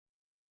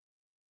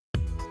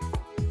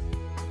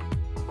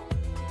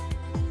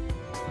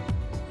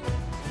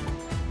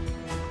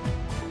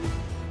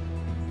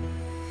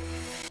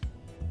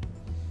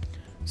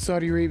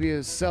Saudi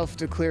Arabia's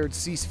self-declared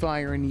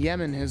ceasefire in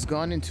Yemen has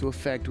gone into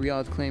effect.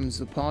 Riyadh claims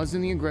the pause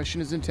in the aggression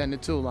is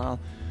intended to allow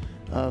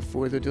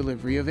for the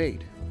delivery of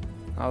aid.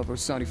 However,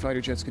 Saudi fighter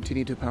jets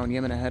continue to pound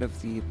Yemen ahead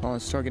of the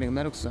pause, targeting a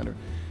medical center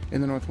in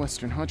the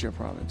northwestern Hajj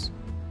province.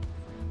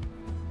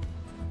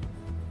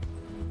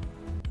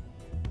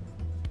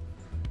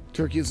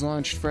 Turkey has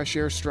launched fresh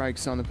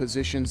airstrikes on the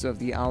positions of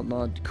the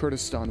outlawed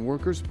Kurdistan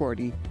Workers'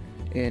 Party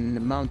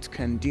in Mount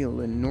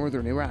Kandil in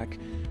northern Iraq.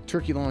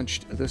 Turkey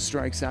launched the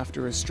strikes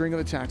after a string of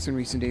attacks in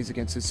recent days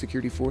against its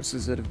security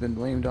forces that have been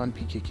blamed on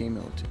PKK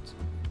militants.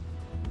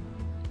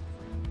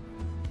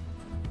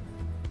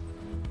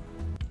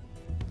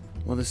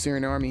 While the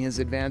Syrian army has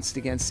advanced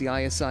against the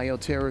ISIL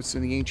terrorists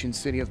in the ancient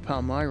city of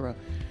Palmyra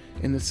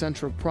in the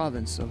central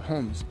province of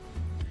Homs.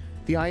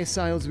 The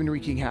ISIL has been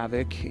wreaking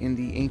havoc in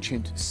the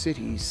ancient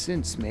city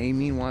since May.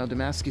 Meanwhile,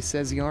 Damascus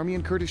says the army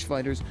and Kurdish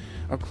fighters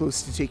are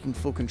close to taking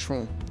full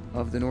control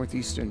of the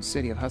northeastern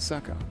city of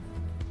Hasaka.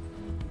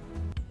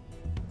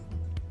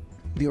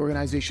 The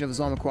Organization of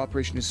Islamic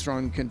Cooperation has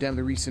strongly condemned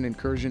the recent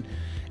incursion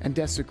and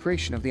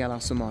desecration of the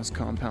Al-Aqsa Mosque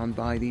compound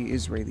by the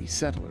Israeli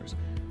settlers.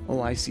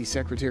 OIC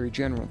Secretary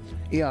General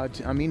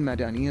Iyad Amin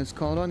Madani has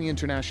called on the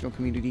international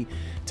community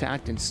to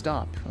act and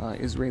stop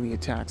Israeli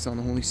attacks on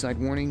the holy site,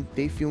 warning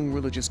they fuel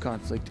religious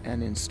conflict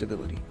and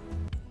instability.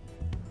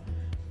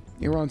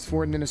 Iran's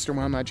Foreign Minister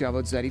Mohammad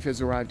Javad Zarif has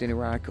arrived in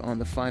Iraq on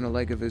the final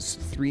leg of his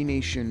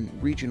three-nation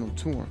regional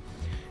tour.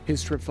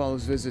 His trip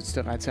follows visits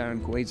to Qatar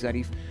and Kuwait.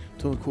 Zarif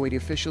told Kuwaiti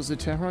officials that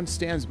Tehran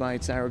stands by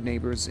its Arab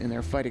neighbors in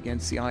their fight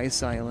against the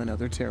ISIL and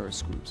other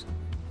terrorist groups.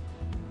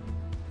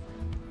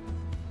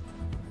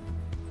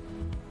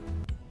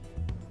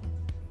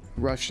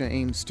 Russia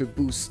aims to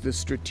boost the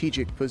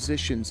strategic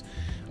positions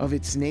of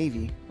its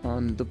navy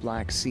on the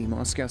Black Sea.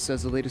 Moscow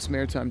says the latest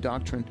maritime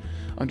doctrine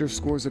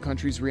underscores the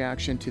country's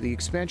reaction to the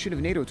expansion of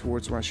NATO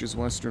towards Russia's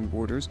western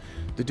borders.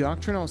 The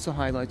doctrine also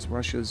highlights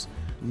Russia's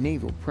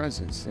naval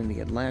presence in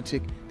the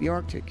Atlantic, the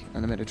Arctic,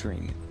 and the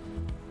Mediterranean.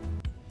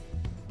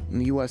 In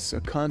the U.S., a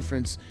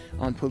conference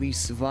on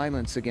police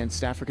violence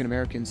against African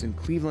Americans in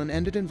Cleveland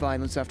ended in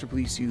violence after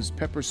police used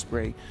pepper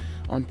spray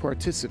on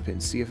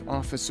participants. The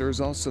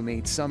officers also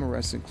made some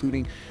arrests,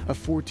 including a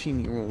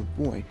 14-year-old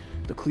boy.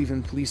 The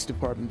Cleveland Police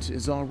Department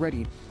is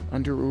already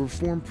under a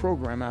reform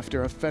program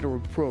after a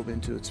federal probe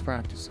into its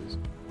practices.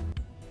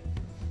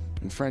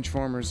 And French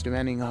farmers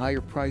demanding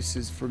higher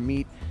prices for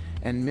meat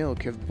and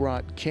milk have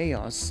brought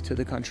chaos to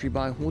the country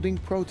by holding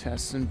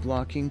protests and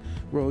blocking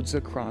roads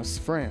across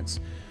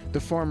France. The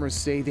farmers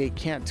say they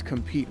can't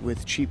compete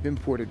with cheap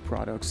imported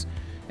products,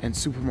 and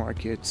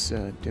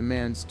supermarkets'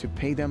 demands to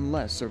pay them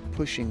less are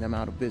pushing them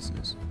out of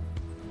business.